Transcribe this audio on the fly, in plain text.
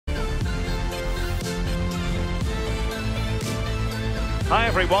Hi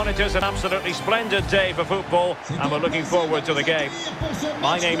everyone, it is an absolutely splendid day for football and we're looking forward to the game.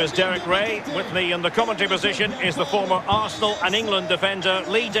 My name is Derek Ray. With me in the commentary position is the former Arsenal and England defender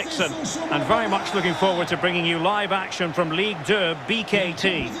Lee Dixon. And very much looking forward to bringing you live action from Ligue 2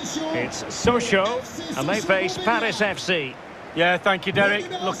 BKT. It's Sochaux and they face Paris FC. Yeah, thank you, Derek.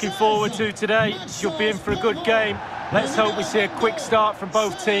 Looking forward to today. Should be in for a good game. Let's hope we see a quick start from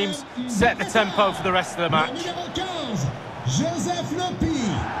both teams. Set the tempo for the rest of the match. Joseph Lopi,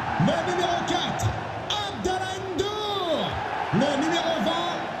 le numéro 4, Abdallah Ndour, le numéro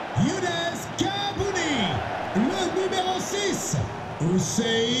 20, Younes Kabouni, le numéro 6,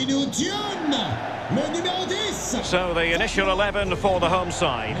 Ousseynou Dione, le numéro 10. So the initial 11 for the home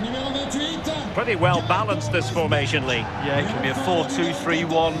side. Pretty well balanced, this formation, Lee. Yeah, it can be a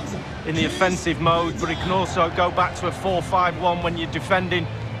 4-2-3-1 in the offensive mode, but it can also go back to a 4-5-1 when you're defending.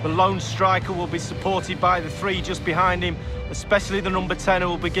 The lone striker will be supported by the three just behind him, especially the number 10 who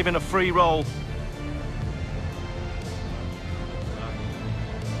will be given a free role.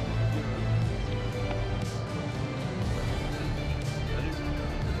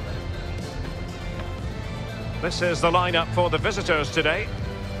 This is the lineup for the visitors today.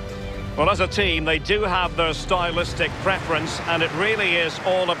 Well, as a team, they do have their stylistic preference, and it really is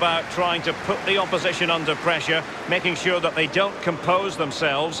all about trying to put the opposition under pressure, making sure that they don't compose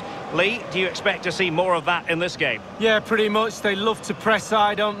themselves. Lee, do you expect to see more of that in this game? Yeah, pretty much. They love to press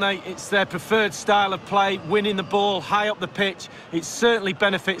high, don't they? It's their preferred style of play, winning the ball high up the pitch. It certainly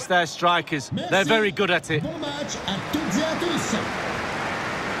benefits their strikers. Merci. They're very good at it. Bon match à toutes et à tous.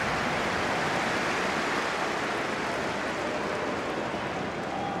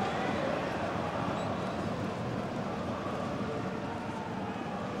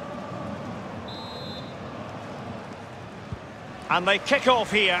 And they kick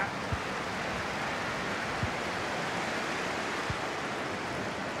off here.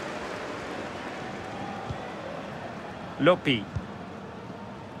 Lopi.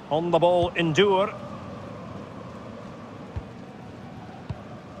 On the ball, Ndour.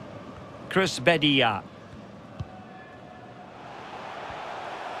 Chris Bedia.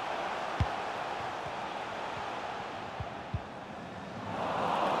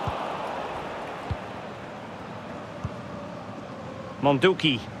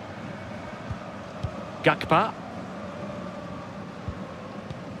 Monduki. Gakpa.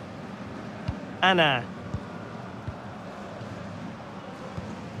 Anna.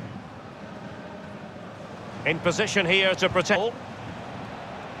 In position here to protect.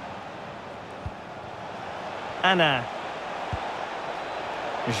 Anna.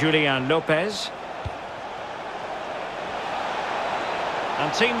 Julian Lopez.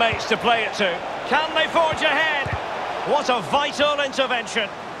 And teammates to play it to. Can they forge ahead? What a vital intervention.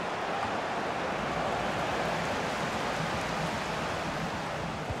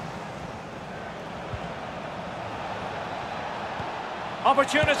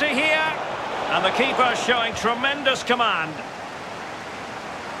 Opportunity here. And the keeper showing tremendous command.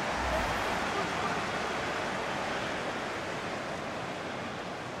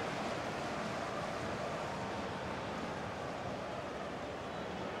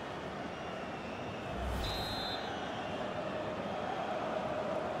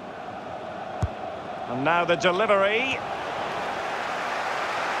 And now the delivery.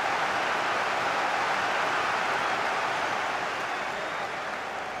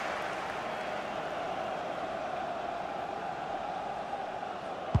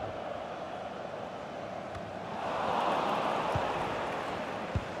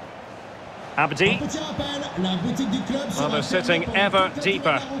 Abdi. Well, they're sitting ever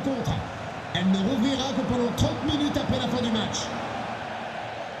deeper.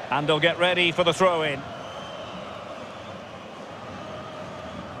 And they'll get ready for the throw-in.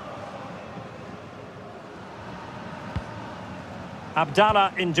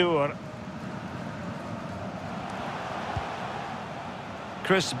 Abdallah Ndour.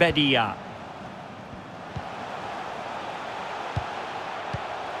 Chris Bedia.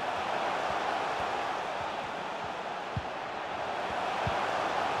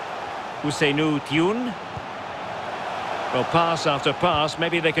 Ousseynou Dione. Well, pass after pass,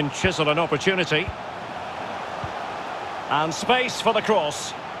 maybe they can chisel an opportunity. And space for the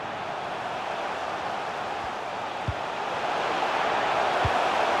cross.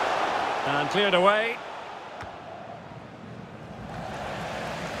 And cleared away.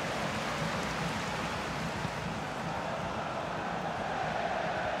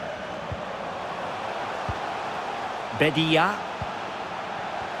 Bedia.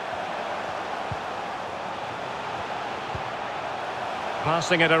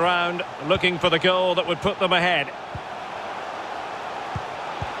 Passing it around, looking for the goal that would put them ahead.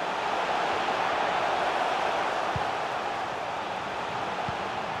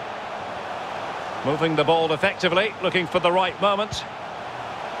 Moving the ball effectively, looking for the right moment.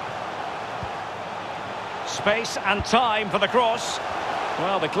 Space and time for the cross.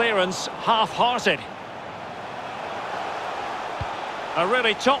 Well, the clearance half-hearted. A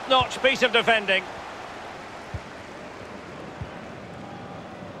really top-notch piece of defending.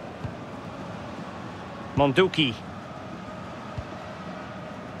 Monduki.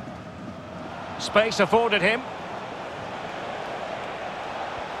 Space afforded him.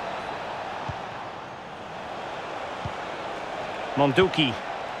 Monduki.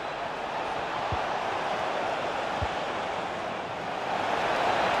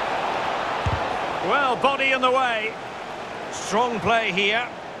 Well, body in the way. Strong play here.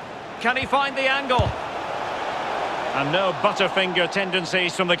 Can he find the angle? And no butterfinger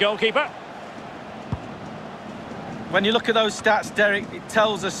tendencies from the goalkeeper. When you look at those stats, Derek, it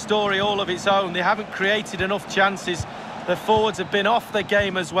tells a story all of its own. They haven't created enough chances. Their forwards have been off their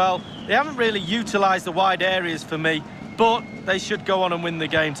game as well. They haven't really utilised the wide areas for me, but they should go on and win the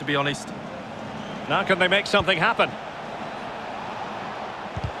game, to be honest. Now can they make something happen?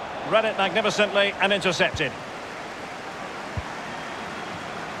 Read it magnificently and intercepted.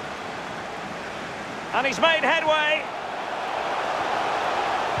 And he's made headway.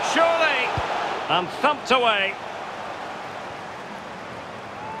 Surely. And thumped away.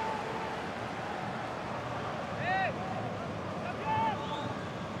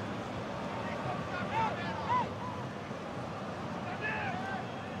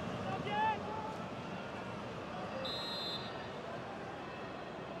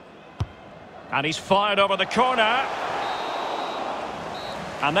 And he's fired over the corner.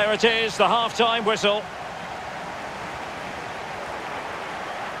 And there it is, the half-time whistle.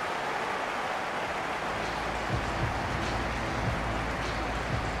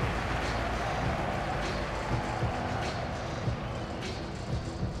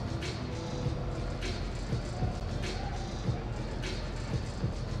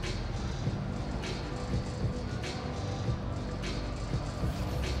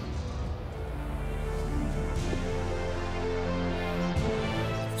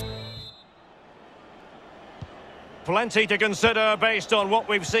 Plenty to consider based on what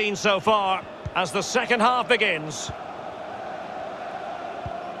we've seen so far as the second half begins.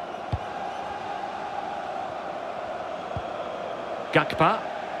 Gakpa.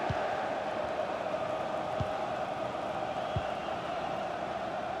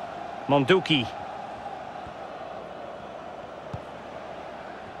 Monduki.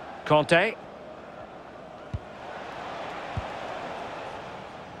 Conte.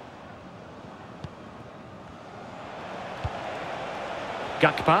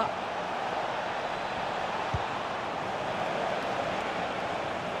 Gakpa.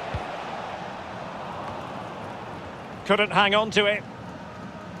 Couldn't hang on to it.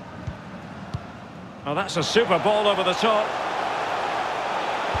 Oh, that's a super ball over the top.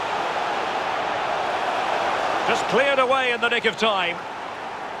 Just cleared away in the nick of time.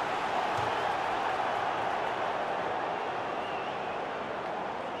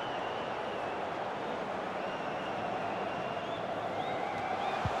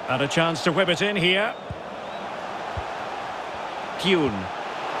 And a chance to whip it in here. Kylian.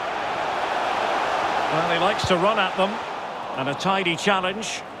 Well, he likes to run at them. And a tidy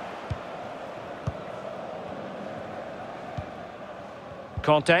challenge.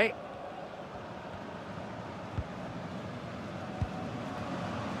 Conte.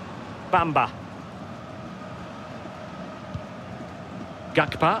 Bamba.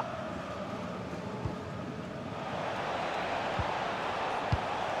 Gakpa.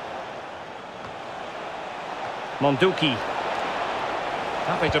 Monduki.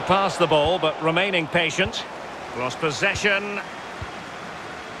 Happy to pass the ball, but remaining patient. Lost possession.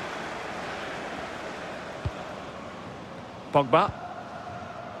 Pogba.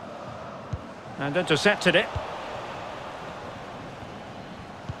 And intercepted it.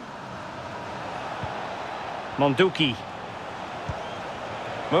 Monduki.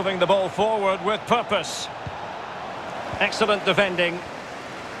 Moving the ball forward with purpose. Excellent defending.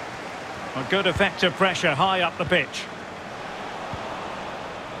 A good effective pressure high up the pitch.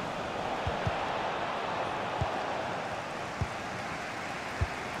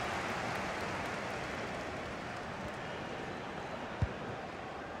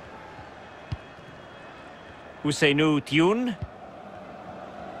 Ousseynou Thioune.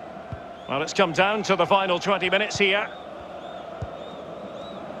 Well, it's come down to the final 20 minutes here.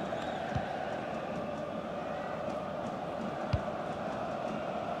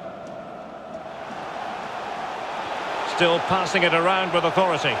 Still passing it around with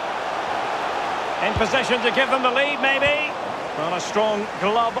authority. In possession to give them the lead, maybe. Well, a strong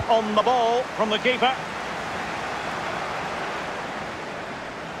glove on the ball from the keeper.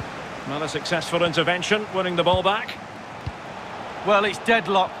 Well, a successful intervention, winning the ball back. Well, it's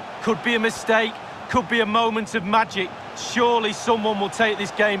deadlock. Could be a mistake, could be a moment of magic. Surely someone will take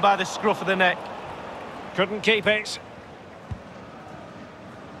this game by the scruff of the neck. Couldn't keep it.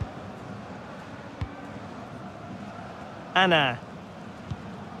 Anna.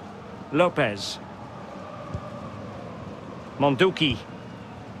 Lopez. Monduki.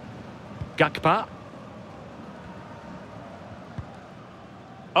 Gakpa.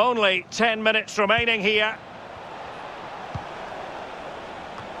 Only 10 minutes remaining here.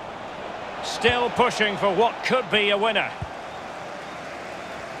 Still pushing for what could be a winner.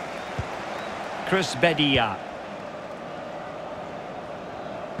 Chris Bedia.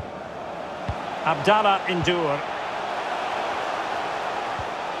 Abdallah Indur.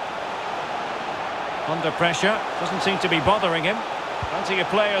 Under pressure, doesn't seem to be bothering him. Plenty of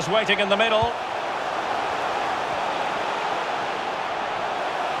players waiting in the middle.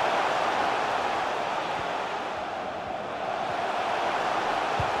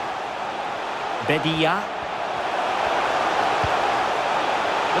 Bedia.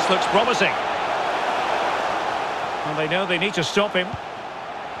 This looks promising. Well, they know they need to stop him.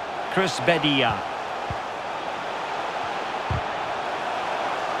 Chris Bedia.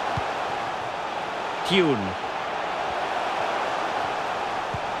 Tune.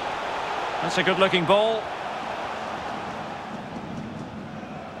 That's a good-looking ball.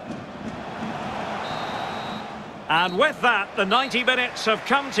 And with that, the 90 minutes have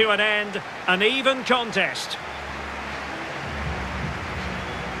come to an end. An even contest.